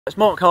It's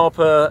Mark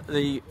Harper,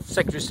 the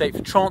Secretary of State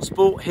for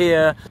Transport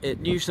here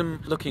at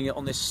Newsham, looking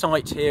on this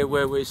site here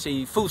where we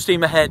see full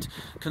steam ahead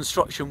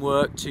construction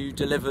work to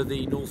deliver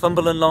the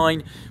Northumberland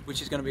Line,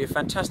 which is going to be a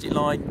fantastic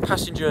line.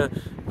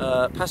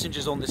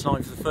 Passengers on this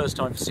line for the first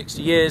time for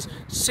 60 years,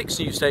 6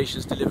 new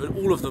stations delivered,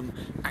 all of them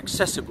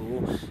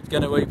accessible. It's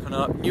going to open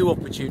up new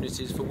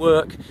opportunities for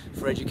work,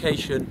 for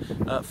education,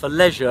 for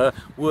leisure,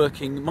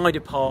 my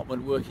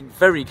department working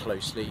very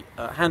closely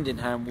hand in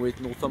hand with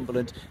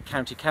Northumberland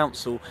County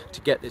Council to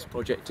get this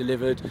project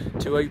delivered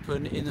to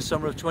open in the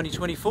summer of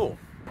 2024.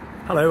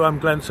 Hello, I'm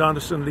Glenn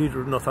Sanderson, leader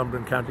of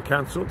Northumberland County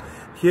Council,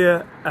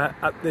 here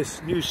at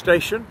this new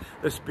station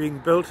that's being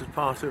built as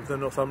part of the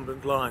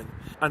Northumberland Line,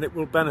 and it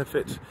will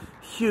benefit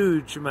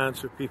huge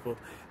amounts of people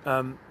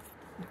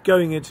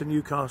going into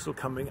Newcastle,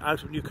 coming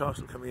out of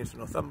Newcastle, coming into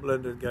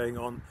Northumberland and going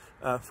on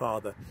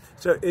farther.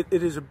 So it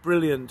is a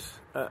brilliant,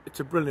 it's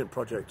a brilliant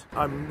project.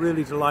 I'm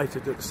really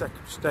delighted that the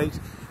Secretary of State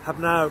have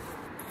now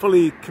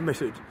fully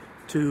committed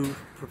to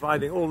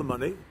providing all the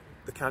money.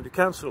 The County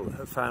Council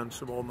have found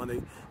some more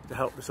money to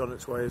help this on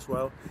its way as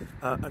well,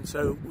 and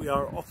so we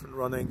are off and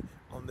running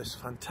on this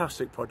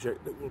fantastic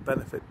project that will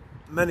benefit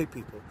many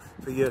people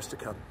for years to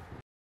come.